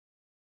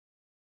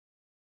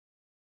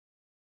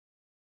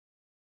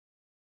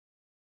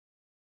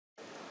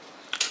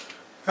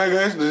Hi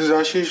guys, this is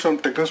Ashish from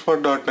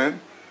Technospot.Net,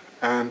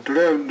 and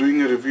today I'm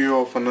doing a review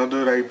of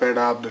another iPad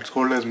app that's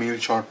called as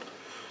MailShot.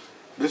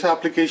 This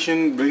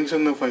application brings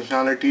in the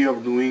functionality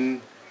of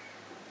doing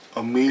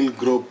a mail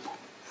group.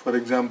 For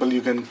example, you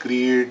can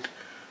create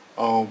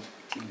uh,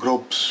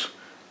 groups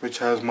which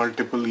has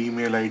multiple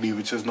email ID,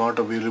 which is not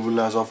available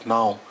as of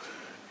now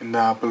in the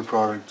Apple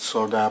products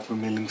or the Apple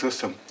mailing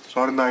system. It's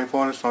not in the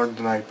iPhone, it's not in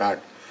the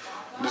iPad.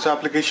 This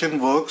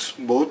application works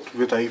both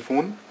with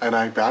iPhone and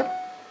iPad.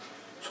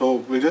 So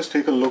we'll just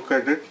take a look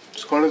at it.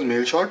 It's called as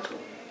MailShot.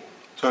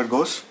 So it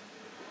goes.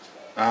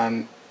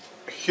 And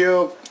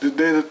here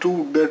there are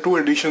two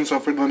editions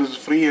of it. One is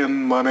free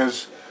and one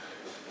is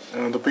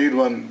the paid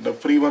one. The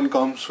free one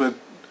comes with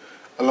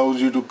allows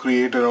you to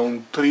create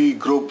around 3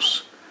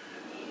 groups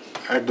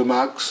at the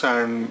max,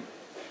 and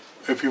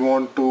if you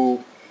want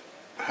to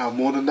have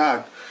more than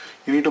that,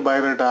 you need to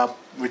buy that app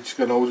which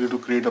allows you to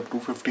create up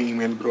to 50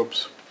 email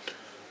groups.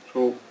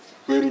 So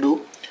we'll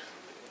do.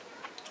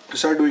 To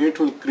start doing it,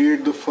 we'll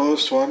create the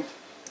first one.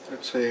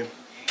 Let's say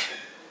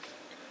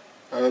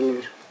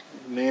I'll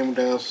name it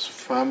as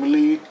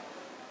family,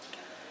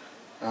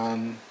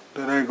 and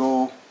then I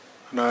go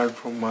and add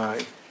from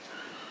my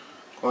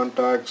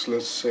contacts.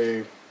 Let's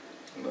say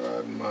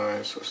add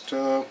my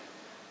sister,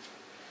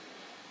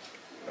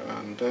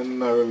 and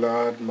then I will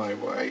add my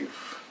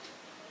wife.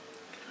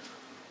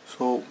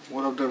 So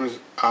one of them is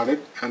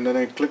added, and then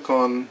I click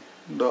on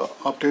the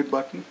update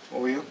button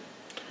over here.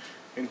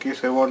 In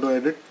case I want to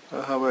edit,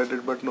 I have an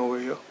edit button over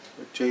here.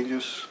 It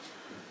changes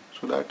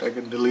so that I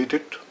can delete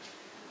it.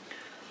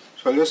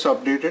 So I'll just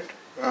update it,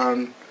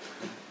 and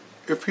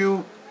if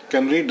you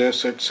can read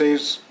this, it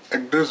says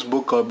address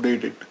book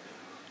updated.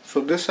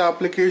 So this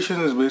application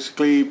is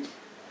basically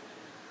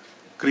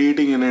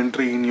creating an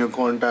entry in your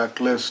contact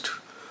list,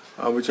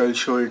 which I'll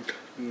show it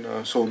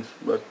soon,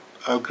 but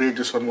I'll create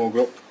just one more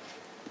group,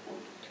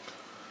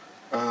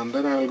 and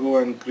then I'll go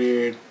and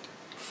create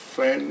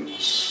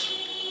friends.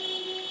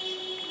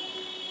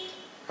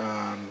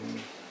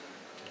 And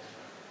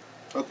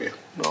okay,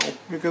 now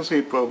you can see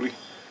it probably.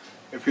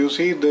 If you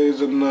see, there is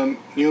a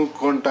new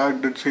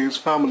contact that says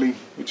family,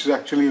 which is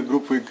actually a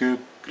group we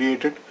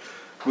created.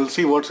 We'll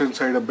see what's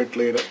inside a bit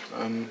later,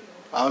 and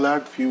I'll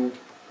add few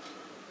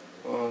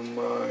on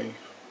my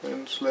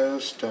friends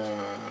list,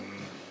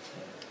 and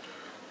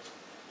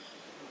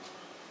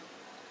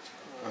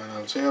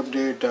I'll say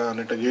update, and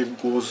it again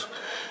goes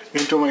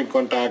into my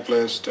contact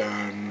list.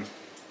 And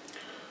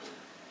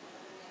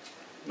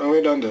now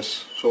we've done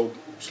this, so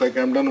it's like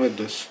I'm done with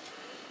this.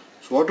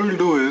 So what we'll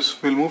do is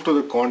we'll move to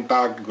the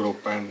contact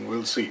group and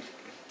we'll see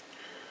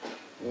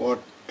what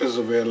is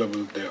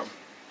available there.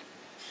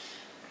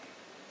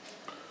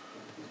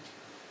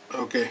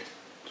 Okay,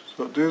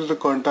 so this is the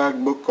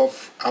contact book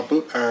of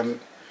Apple, and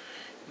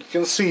you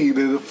can see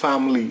there's a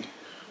family.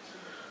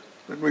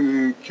 Let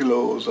me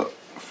close up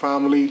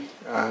family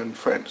and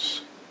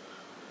friends.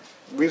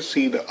 We'll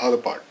see the other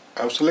part.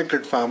 I've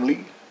selected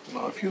family.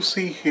 Now if you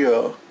see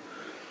here,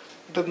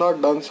 it has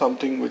not done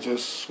something which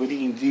is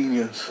very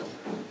ingenious,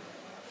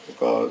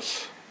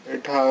 because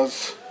it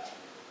has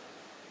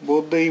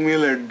both the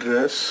email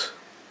address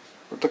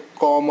with a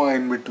comma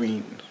in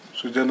between.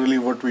 So generally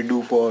what we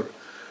do for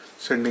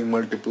sending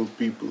multiple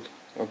people.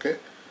 Okay,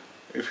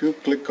 if you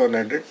click on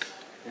edit,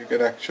 you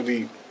can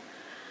actually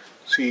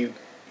see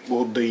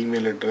both the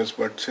email address,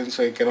 but since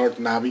I cannot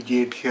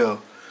navigate here,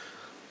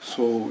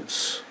 so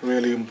it's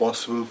really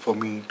impossible for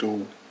me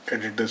to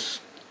edit this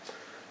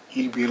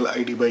email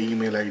ID by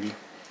email ID.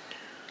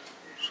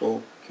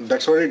 So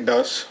that's what it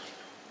does,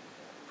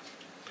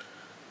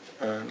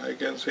 and I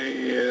can say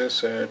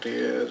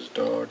yes@yes.com,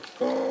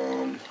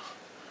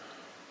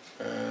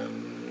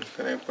 and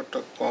can I put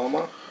a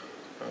comma,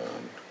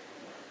 and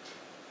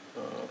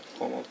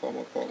comma,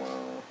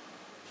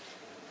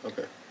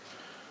 okay,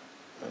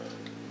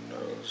 and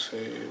I'll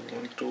say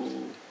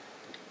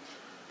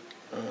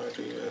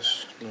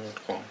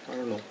 12@yes.com. I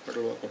don't know,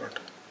 it'll work or not,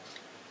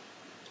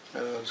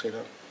 and I'll say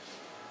that.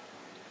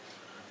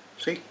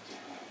 See,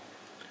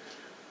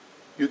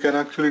 you can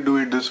actually do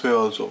it this way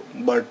also,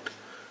 but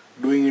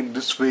doing it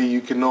this way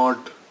you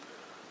cannot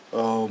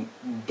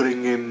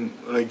bring in,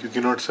 like, you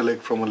cannot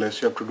select from a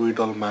list. You have to do it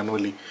all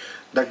manually.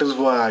 That is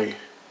why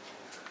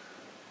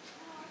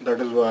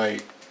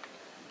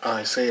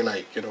I say,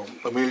 like, a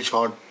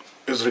MailShot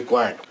is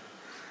required.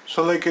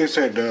 So like I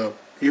said,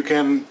 you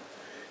can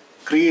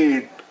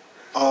create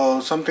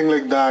something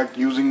like that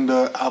using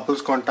the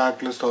Apple's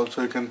contact list.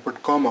 Also you can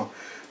put comma,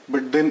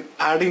 but then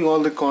adding all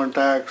the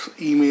contacts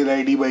email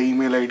ID by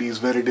email ID is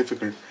very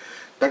difficult.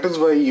 That is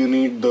why you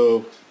need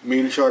the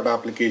MailShot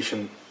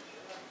application,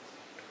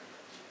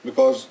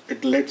 because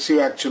it lets you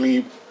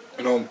actually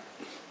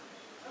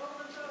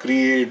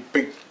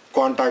pick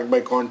contact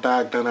by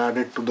contact and add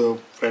it to the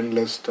friend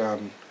list,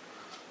 and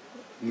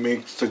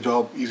makes the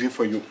job easy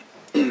for you.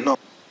 Now,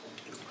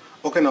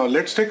 okay, now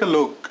let's take a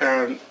look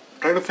and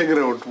try to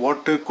figure out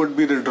what could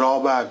be the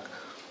drawback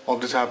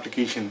of this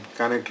application.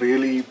 Can it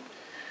really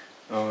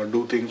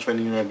do things when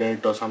you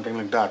edit or something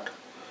like that?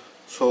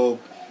 So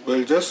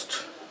we'll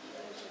just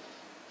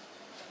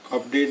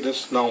update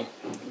this now.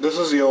 This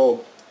is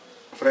your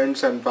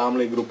friends and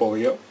family group over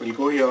here. We'll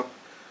go here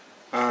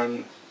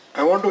and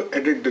I want to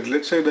edit it.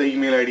 Let's say the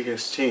email ID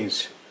has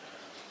changed.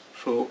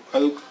 So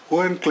I'll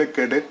go and click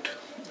edit,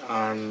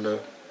 and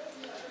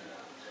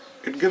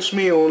it gives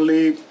me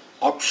only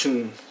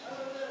option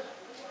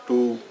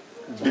to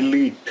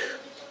delete,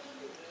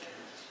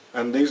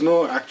 and there is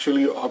no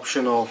actually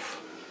option of,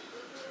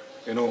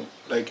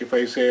 like if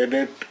I say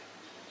edit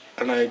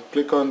and I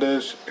click on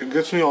this, it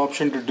gives me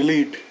option to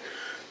delete,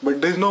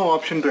 but there is no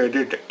option to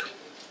edit it.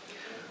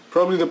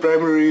 Probably the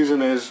primary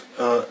reason is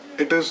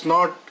it is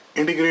not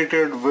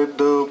integrated with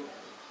the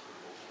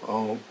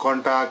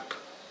contact,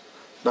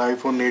 the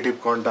iPhone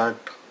native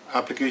contact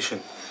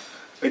application.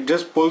 It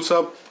just pulls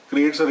up,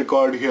 creates a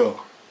record here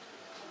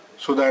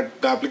so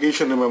that the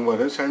application remembers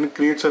this, and it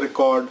creates a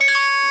record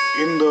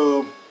in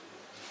the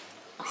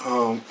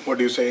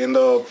in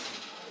the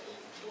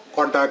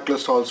contact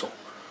list also.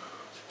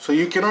 So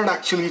you cannot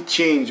actually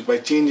change by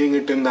changing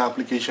it in the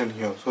application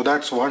here. So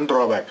that's one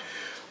drawback.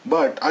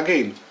 But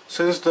again,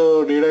 since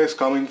the data is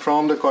coming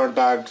from the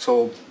contact,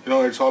 so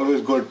it's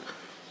always good.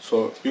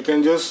 So you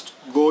can just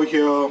go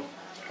here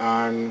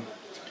and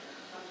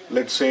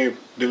let's say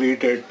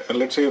delete it, and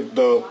let's say if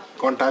the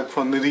contact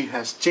for Nidhi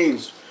has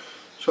changed,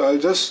 so I'll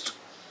just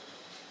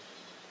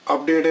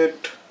update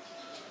it,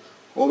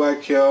 go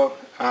back here,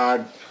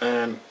 add,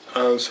 and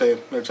I'll say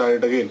let's add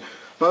it again.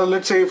 Now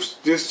let's say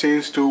if this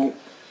changed to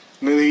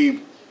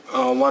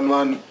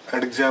Nidhi11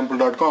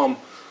 @example.com,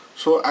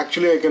 so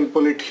actually I can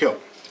pull it here.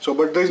 So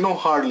but there is no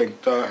hard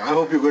link. I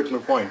hope you get my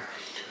point.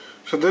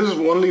 So this is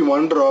only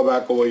one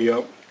drawback over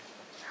here.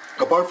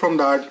 Apart from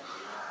that,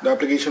 the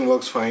application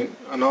works fine.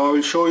 And now I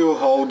will show you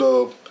how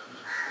the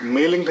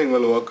mailing thing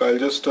will work. I'll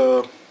just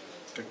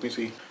let me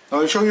see.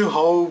 Now I'll show you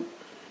how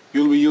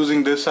you'll be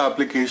using this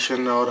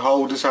application, or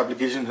how this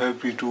application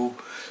helps you to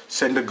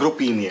send a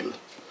group email.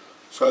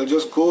 So I'll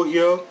just go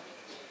here,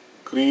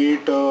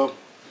 create a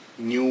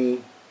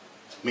new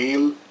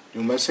mail,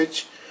 new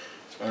message,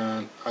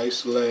 and I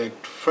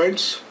select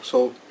friends.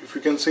 So if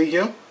you can see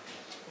here,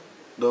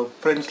 the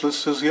friends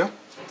list is here.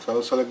 So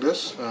I'll select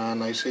this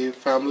and I say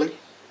family,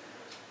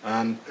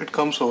 and it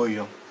comes over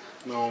here.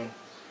 Now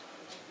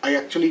I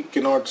actually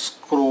cannot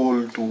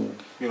scroll to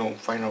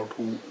find out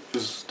who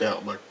is there,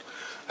 but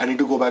I need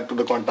to go back to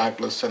the contact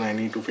list and I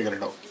need to figure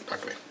it out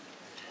that way.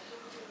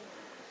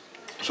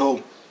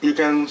 So you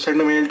can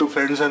send a mail to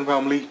friends and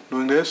family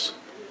doing this,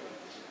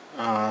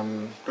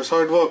 and that's how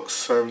it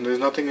works. There's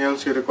nothing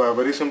else you require.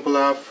 Very simple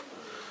app,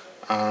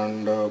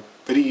 and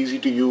very easy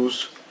to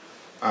use.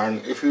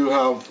 And if you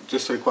have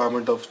just a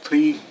requirement of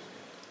 3,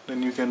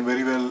 then you can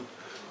very well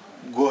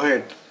go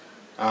ahead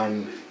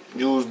and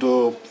use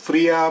the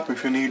free app.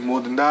 If you need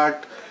more than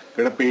that,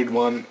 get a paid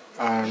one.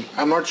 And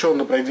I'm not sure on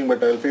the pricing,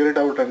 but I'll figure it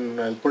out and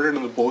I'll put it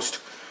in the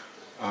post.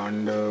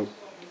 And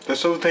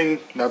that's the thing.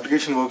 The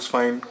application works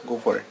fine. Go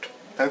for it.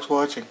 Thanks for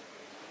watching.